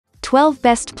12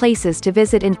 best places to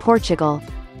visit in Portugal.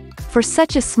 For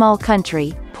such a small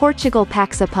country, Portugal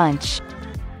packs a punch.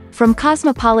 From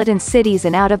cosmopolitan cities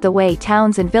and out-of-the-way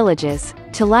towns and villages,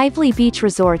 to lively beach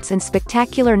resorts and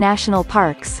spectacular national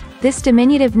parks, this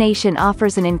diminutive nation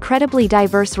offers an incredibly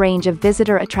diverse range of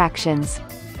visitor attractions.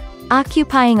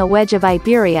 Occupying a wedge of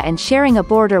Iberia and sharing a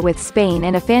border with Spain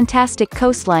and a fantastic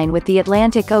coastline with the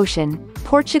Atlantic Ocean,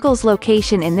 Portugal's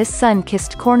location in this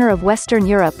sun-kissed corner of Western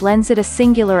Europe lends it a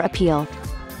singular appeal.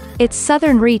 Its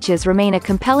southern reaches remain a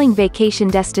compelling vacation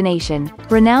destination,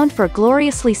 renowned for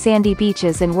gloriously sandy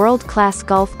beaches and world-class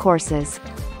golf courses.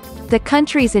 The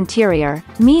country's interior,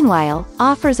 meanwhile,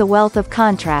 offers a wealth of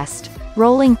contrast: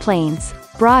 rolling plains,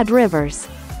 broad rivers,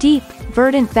 deep,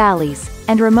 verdant valleys,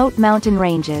 and remote mountain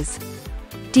ranges.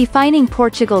 Defining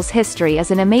Portugal's history is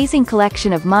an amazing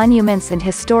collection of monuments and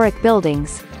historic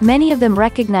buildings, many of them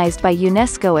recognized by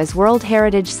UNESCO as World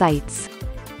Heritage Sites.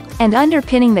 And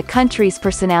underpinning the country's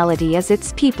personality is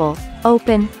its people,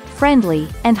 open, friendly,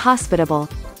 and hospitable.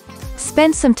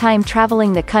 Spend some time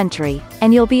traveling the country,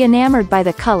 and you'll be enamored by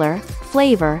the color,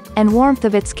 flavor, and warmth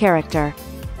of its character.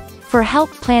 For help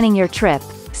planning your trip,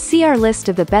 see our list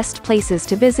of the best places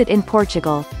to visit in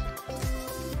Portugal.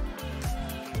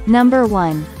 Number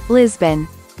 1. Lisbon.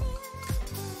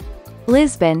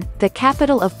 Lisbon, the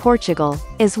capital of Portugal,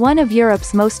 is one of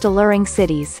Europe's most alluring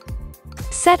cities.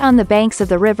 Set on the banks of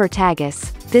the River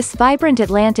Tagus, this vibrant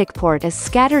Atlantic port is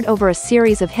scattered over a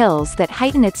series of hills that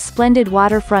heighten its splendid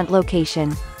waterfront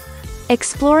location.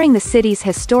 Exploring the city's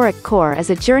historic core is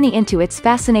a journey into its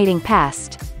fascinating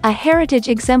past, a heritage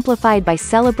exemplified by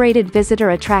celebrated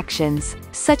visitor attractions,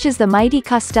 such as the mighty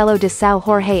Castelo de São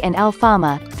Jorge and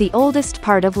Alfama, the oldest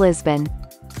part of Lisbon.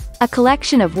 A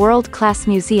collection of world-class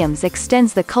museums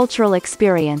extends the cultural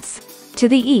experience. To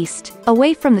the east,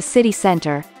 away from the city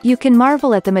center, you can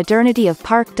marvel at the modernity of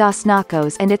Parque dos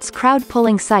Nacos and its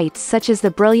crowd-pulling sights such as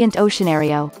the brilliant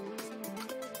Oceanário.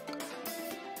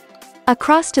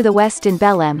 Across to the west in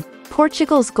Belém,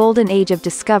 Portugal's golden age of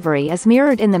discovery is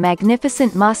mirrored in the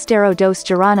magnificent Mosteiro dos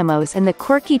Jerónimos and the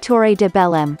quirky Torre de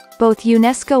Belém, both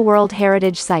UNESCO World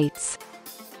Heritage Sites.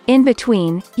 In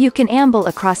between, you can amble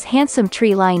across handsome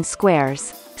tree-lined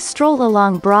squares, stroll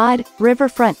along broad,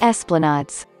 riverfront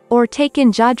esplanades, or take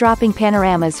in jaw-dropping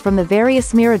panoramas from the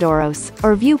various miradouros,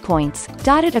 or viewpoints,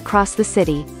 dotted across the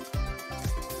city.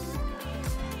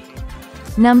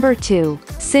 Number 2.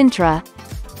 Sintra.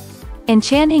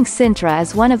 Enchanting Sintra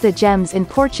is one of the gems in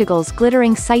Portugal's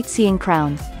glittering sightseeing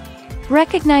crown.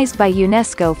 Recognized by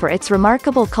UNESCO for its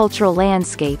remarkable cultural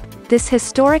landscape, this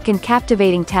historic and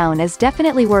captivating town is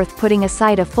definitely worth putting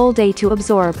aside a full day to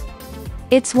absorb.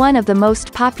 It's one of the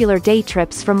most popular day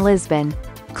trips from Lisbon.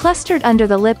 Clustered under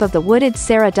the lip of the wooded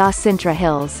Serra da Sintra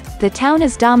hills, the town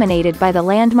is dominated by the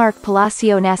landmark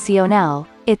Palácio Nacional,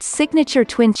 its signature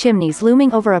twin chimneys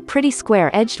looming over a pretty square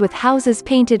edged with houses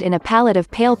painted in a palette of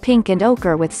pale pink and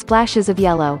ochre with splashes of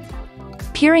yellow.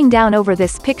 Peering down over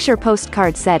this picture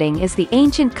postcard setting is the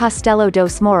ancient Castelo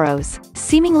dos Moros,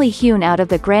 seemingly hewn out of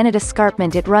the granite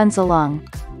escarpment it runs along.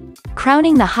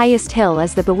 Crowning the highest hill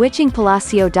is the bewitching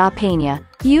Palácio da Penha,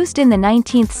 used in the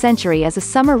 19th century as a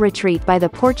summer retreat by the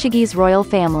Portuguese royal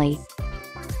family.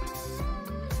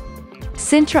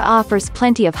 Sintra offers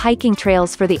plenty of hiking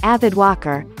trails for the avid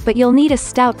walker, but you'll need a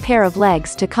stout pair of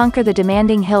legs to conquer the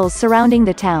demanding hills surrounding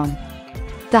the town.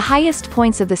 The highest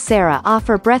points of the Serra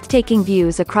offer breathtaking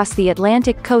views across the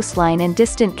Atlantic coastline and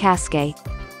distant Cascais.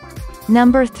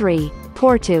 Number 3.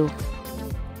 Porto.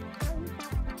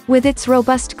 With its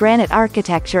robust granite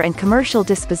architecture and commercial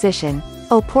disposition,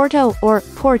 Porto, or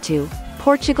Porto,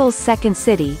 Portugal's second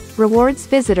city, rewards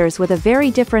visitors with a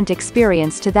very different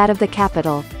experience to that of the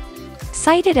capital.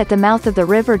 Sited at the mouth of the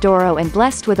River Douro and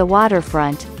blessed with a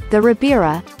waterfront, the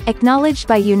Ribeira, acknowledged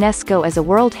by UNESCO as a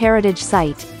World Heritage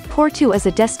Site, Porto is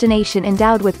a destination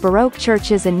endowed with Baroque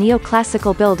churches and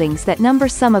neoclassical buildings that number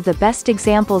some of the best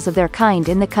examples of their kind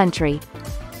in the country.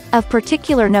 Of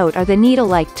particular note are the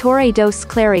needle-like Torre dos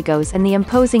Clérigos and the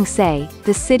imposing Sé,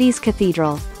 the city's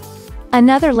cathedral.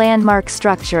 Another landmark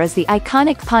structure is the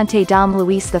iconic Ponte Dom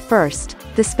Luís I,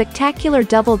 the spectacular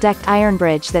double-decked iron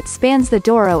bridge that spans the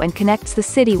Douro and connects the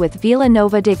city with Vila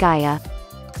Nova de Gaia.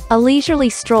 A leisurely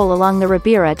stroll along the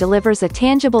Ribeira delivers a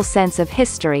tangible sense of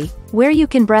history, where you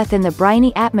can breathe in the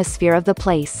briny atmosphere of the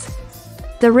place.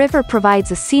 The river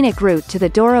provides a scenic route to the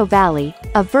Douro Valley,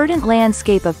 a verdant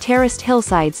landscape of terraced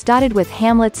hillsides dotted with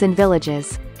hamlets and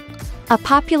villages. A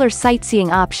popular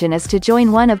sightseeing option is to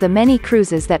join one of the many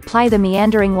cruises that ply the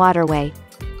meandering waterway.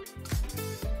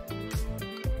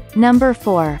 Number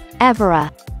 4.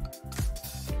 Évora.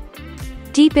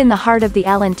 Deep in the heart of the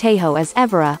Alentejo is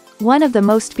Évora, one of the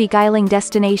most beguiling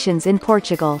destinations in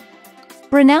Portugal.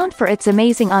 Renowned for its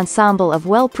amazing ensemble of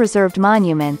well-preserved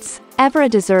monuments, Évora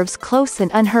deserves close and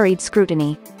unhurried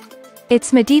scrutiny.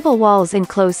 Its medieval walls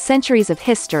enclose centuries of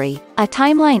history, a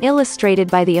timeline illustrated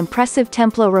by the impressive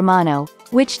Templo Romano,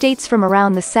 which dates from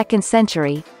around the 2nd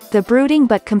century, the brooding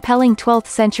but compelling 12th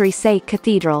century Sé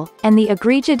Cathedral, and the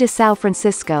Igreja de São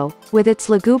Francisco, with its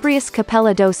lugubrious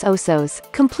Capela dos Ossos,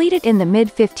 completed in the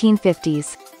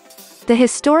mid-1550s. The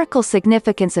historical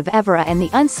significance of Évora and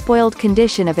the unspoiled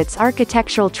condition of its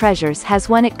architectural treasures has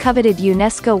won it coveted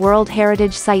UNESCO World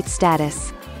Heritage Site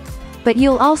status. But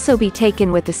you'll also be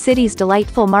taken with the city's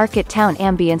delightful market town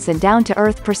ambience and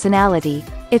down-to-earth personality.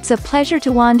 It's a pleasure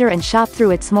to wander and shop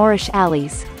through its Moorish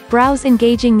alleys, browse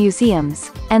engaging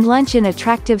museums, and lunch in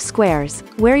attractive squares,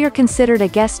 where you're considered a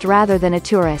guest rather than a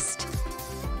tourist.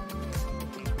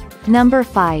 Number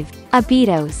 5.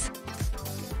 Abidos.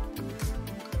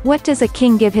 What does a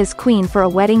king give his queen for a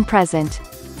wedding present?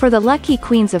 For the lucky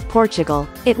queens of Portugal,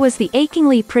 it was the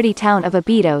achingly pretty town of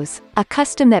Abidos, a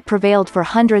custom that prevailed for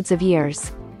hundreds of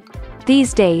years.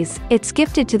 These days, it's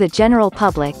gifted to the general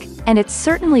public, and it's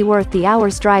certainly worth the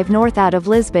hour's drive north out of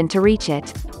Lisbon to reach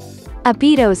it.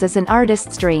 Abidos is an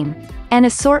artist's dream. An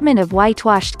assortment of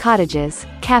whitewashed cottages,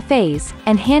 cafes,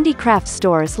 and handicraft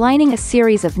stores lining a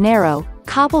series of narrow,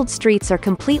 cobbled streets are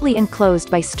completely enclosed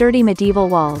by sturdy medieval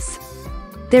walls.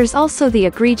 There's also the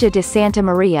Igreja de Santa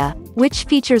Maria, which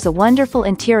features a wonderful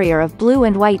interior of blue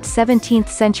and white 17th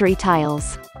century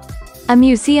tiles. A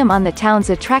museum on the town's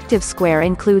attractive square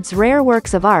includes rare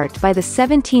works of art by the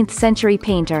 17th century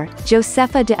painter,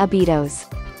 Josefa de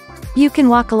Abidos. You can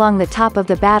walk along the top of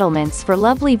the battlements for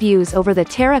lovely views over the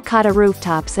terracotta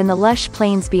rooftops and the lush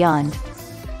plains beyond.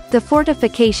 The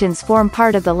fortifications form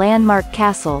part of the landmark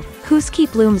castle, whose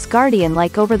keep looms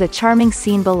guardian-like over the charming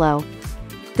scene below.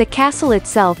 The castle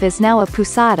itself is now a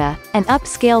pousada, an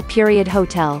upscale period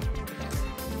hotel.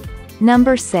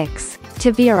 Number 6.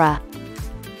 Tavira.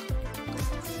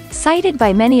 Cited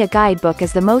by many a guidebook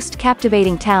as the most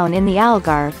captivating town in the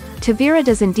Algarve, Tavira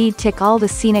does indeed tick all the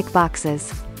scenic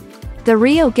boxes. The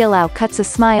Rio Guilhau cuts a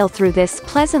smile through this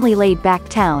pleasantly laid-back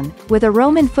town, with a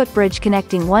Roman footbridge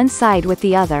connecting one side with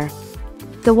the other.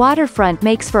 The waterfront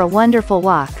makes for a wonderful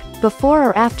walk, before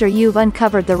or after you've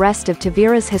uncovered the rest of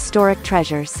Tavira's historic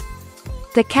treasures.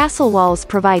 The castle walls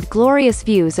provide glorious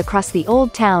views across the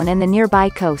old town and the nearby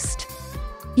coast.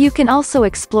 You can also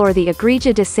explore the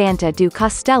Igreja de Santa do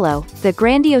Castelo, the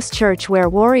grandiose church where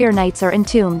warrior knights are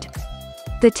entombed.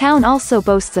 The town also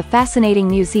boasts a fascinating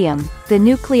museum, the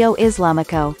Núcleo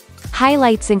Islâmico.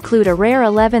 Highlights include a rare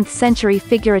 11th century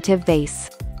figurative vase.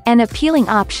 An appealing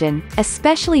option,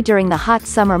 especially during the hot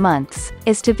summer months,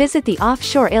 is to visit the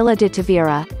offshore Ilha de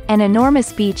Tavira, an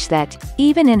enormous beach that,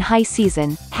 even in high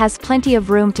season, has plenty of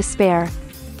room to spare.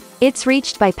 It's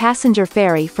reached by passenger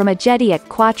ferry from a jetty at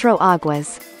Quatro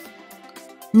Águas.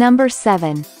 Number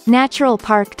 7. Natural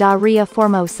Park da Ria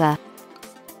Formosa.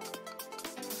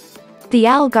 The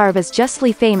Algarve is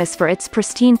justly famous for its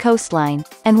pristine coastline,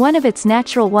 and one of its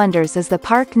natural wonders is the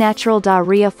Parque Natural da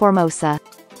Ria Formosa.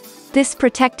 This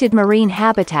protected marine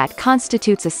habitat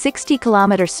constitutes a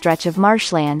 60-kilometer stretch of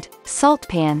marshland, salt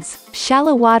pans,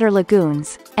 shallow water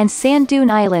lagoons, and sand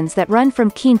dune islands that run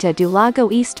from Quinta do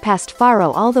Lago east past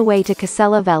Faro all the way to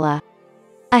Cacela Vella.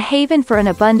 A haven for an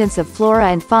abundance of flora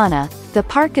and fauna, the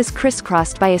park is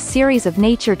crisscrossed by a series of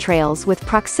nature trails with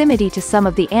proximity to some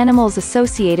of the animals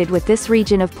associated with this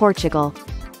region of Portugal.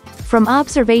 From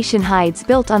observation hides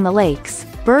built on the lakes,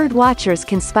 bird watchers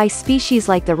can spy species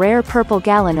like the rare purple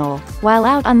gallinule, while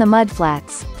out on the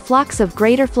mudflats, flocks of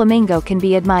greater flamingo can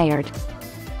be admired.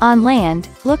 On land,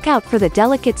 look out for the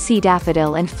delicate sea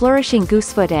daffodil and flourishing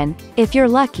goosefoot and, if you're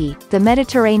lucky, the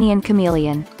Mediterranean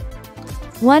chameleon.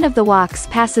 One of the walks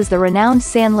passes the renowned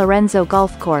San Lorenzo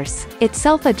Golf Course,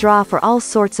 itself a draw for all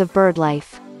sorts of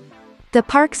birdlife. The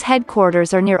park's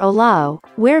headquarters are near Olao,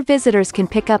 where visitors can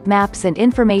pick up maps and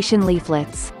information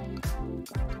leaflets.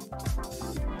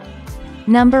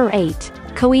 Number 8.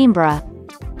 Coimbra.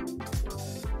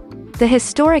 The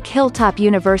historic Hilltop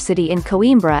University in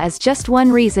Coimbra is just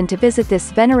one reason to visit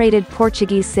this venerated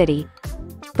Portuguese city.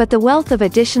 But the wealth of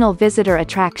additional visitor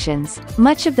attractions,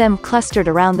 much of them clustered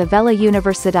around the Vella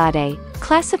Universidade,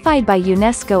 classified by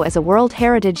UNESCO as a World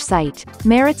Heritage Site,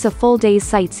 merits a full day's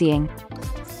sightseeing.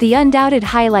 The undoubted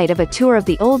highlight of a tour of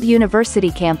the old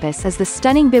university campus is the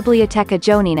stunning Biblioteca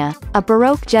Joanina, a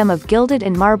Baroque gem of gilded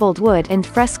and marbled wood and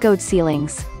frescoed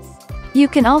ceilings. You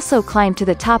can also climb to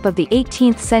the top of the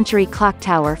 18th century clock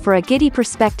tower for a giddy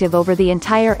perspective over the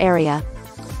entire area.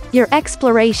 Your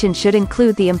exploration should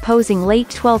include the imposing late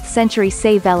 12th century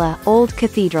Sé Vella Old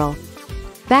Cathedral.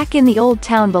 Back in the old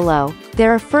town below,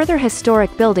 there are further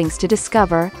historic buildings to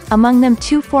discover, among them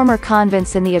 2 former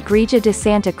convents and the Igreja de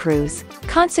Santa Cruz,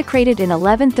 consecrated in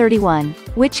 1131,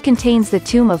 which contains the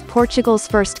tomb of Portugal's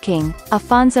first king,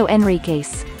 Afonso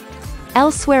Henriques.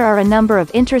 Elsewhere are a number of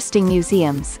interesting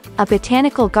museums, a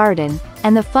botanical garden,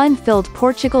 and the fun-filled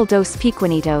Portugal dos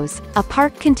Pequenitos, a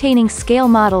park containing scale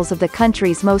models of the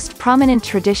country's most prominent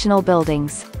traditional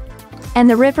buildings. And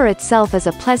the river itself is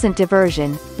a pleasant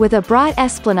diversion, with a broad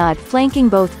esplanade flanking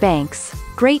both banks,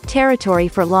 great territory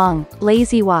for long,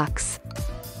 lazy walks.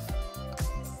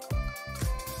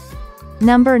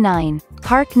 Number 9.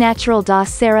 Parque Natural da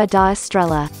Serra da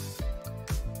Estrela.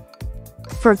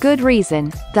 For good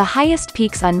reason, the highest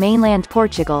peaks on mainland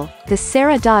Portugal, the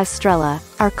Serra da Estrela,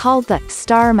 are called the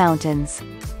Star Mountains.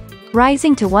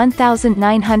 Rising to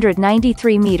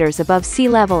 1,993 meters above sea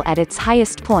level at its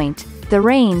highest point, the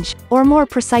range, or more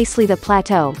precisely the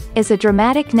plateau, is a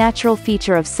dramatic natural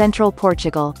feature of central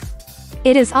Portugal.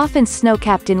 It is often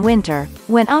snow-capped in winter,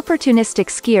 when opportunistic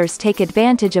skiers take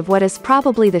advantage of what is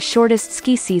probably the shortest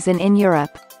ski season in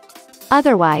Europe.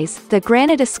 Otherwise, the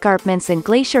granite escarpments and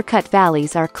glacier-cut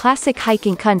valleys are classic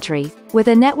hiking country, with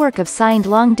a network of signed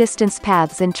long-distance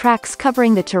paths and tracks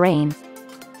covering the terrain.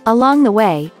 Along the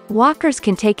way, walkers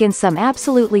can take in some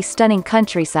absolutely stunning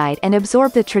countryside and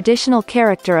absorb the traditional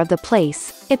character of the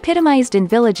place, epitomized in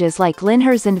villages like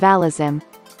Linhas and Valazim.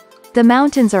 The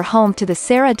mountains are home to the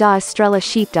Serra da Estrela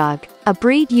sheepdog, a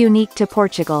breed unique to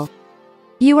Portugal.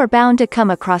 You are bound to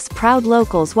come across proud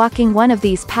locals walking one of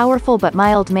these powerful but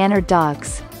mild-mannered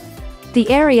dogs. The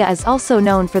area is also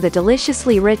known for the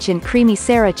deliciously rich and creamy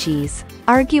Serra cheese,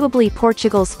 arguably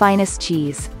Portugal's finest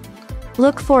cheese.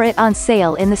 Look for it on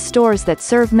sale in the stores that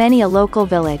serve many a local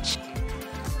village.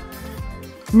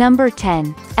 Number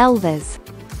 10. Elvas.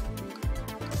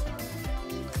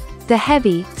 The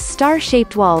heavy,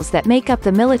 star-shaped walls that make up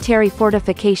the military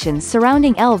fortifications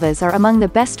surrounding Elvas are among the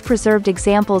best preserved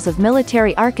examples of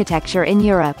military architecture in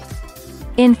Europe.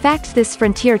 In fact, this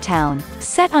frontier town,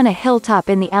 set on a hilltop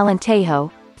in the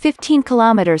Alentejo, 15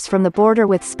 kilometers from the border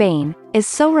with Spain, is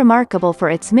so remarkable for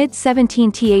its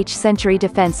mid-17th century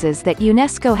defenses that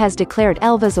UNESCO has declared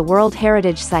Elvas a World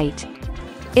Heritage Site.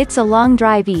 It's a long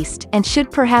drive east, and should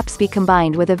perhaps be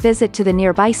combined with a visit to the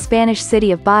nearby Spanish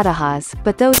city of Badajoz,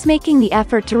 but those making the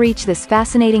effort to reach this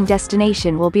fascinating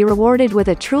destination will be rewarded with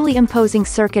a truly imposing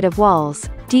circuit of walls,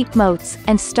 deep moats,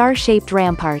 and star-shaped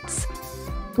ramparts.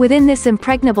 Within this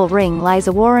impregnable ring lies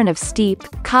a warren of steep,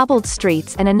 cobbled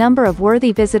streets and a number of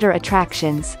worthy visitor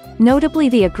attractions, notably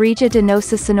the Igreja de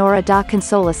Nossa Senhora da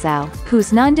Consolação,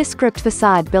 whose nondescript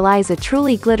facade belies a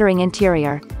truly glittering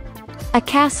interior. A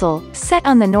castle, set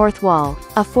on the north wall,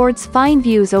 affords fine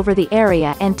views over the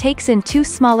area and takes in 2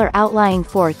 smaller outlying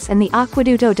forts and the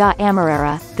Aqueduto da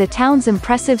Amarera, the town's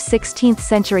impressive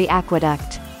 16th-century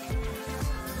aqueduct.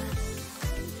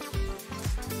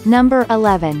 Number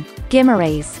 11.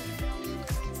 Guimarães.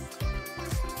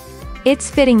 It's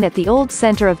fitting that the old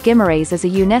center of Guimarães is a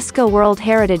UNESCO World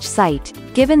Heritage Site,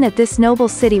 given that this noble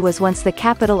city was once the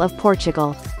capital of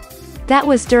Portugal. That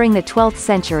was during the 12th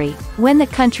century, when the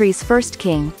country's first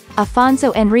king,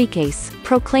 Afonso Henriques,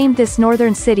 proclaimed this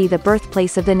northern city the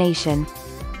birthplace of the nation.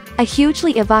 A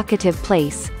hugely evocative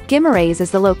place, Guimarães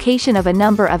is the location of a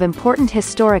number of important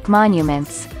historic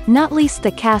monuments, not least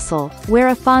the castle, where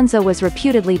Afonso was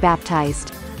reputedly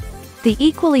baptized. The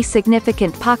equally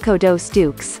significant Paço dos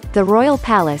Dukes, the royal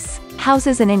palace,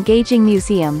 houses an engaging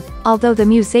museum, although the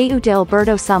Museu de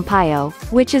Alberto Sampaio,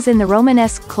 which is in the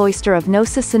Romanesque cloister of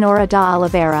Nossa Senhora da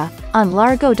Oliveira, on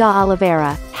Largo da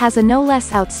Oliveira, has a no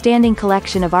less outstanding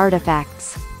collection of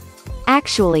artifacts.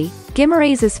 Actually,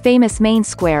 Guimarães' famous main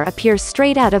square appears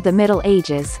straight out of the Middle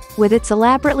Ages, with its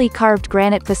elaborately carved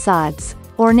granite facades,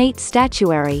 ornate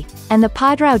statuary, and the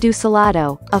Padrão do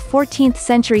Salado, a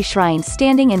 14th-century shrine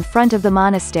standing in front of the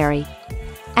monastery.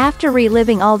 After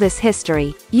reliving all this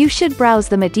history, you should browse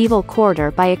the medieval quarter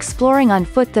by exploring on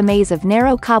foot the maze of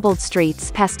narrow cobbled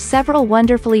streets past several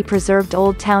wonderfully preserved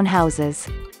old town houses.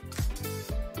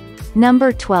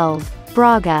 Number 12.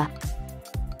 Braga.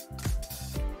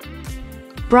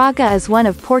 Braga is one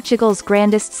of Portugal's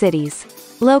grandest cities.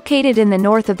 Located in the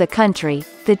north of the country,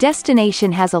 the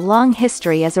destination has a long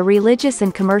history as a religious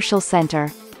and commercial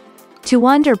center. To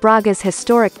wander Braga's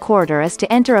historic quarter is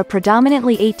to enter a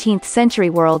predominantly 18th-century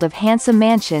world of handsome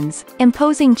mansions,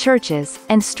 imposing churches,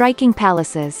 and striking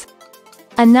palaces.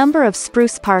 A number of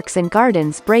spruce parks and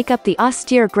gardens break up the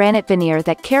austere granite veneer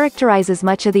that characterizes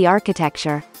much of the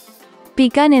architecture.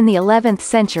 Begun in the 11th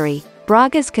century,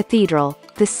 Braga's cathedral,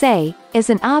 the Sé, is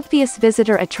an obvious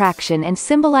visitor attraction and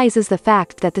symbolizes the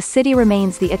fact that the city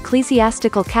remains the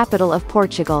ecclesiastical capital of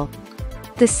Portugal.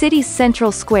 The city's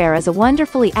central square is a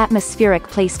wonderfully atmospheric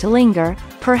place to linger,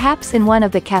 perhaps in one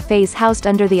of the cafes housed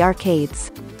under the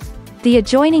arcades. The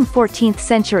adjoining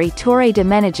 14th-century Torre de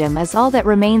Menegem is all that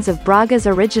remains of Braga's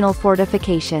original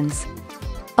fortifications.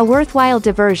 A worthwhile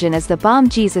diversion is the Bom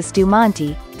Jesus do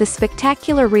Monte, the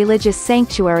spectacular religious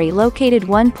sanctuary located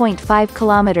 1.5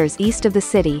 kilometers east of the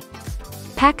city.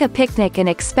 Pack a picnic and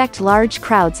expect large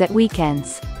crowds at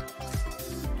weekends.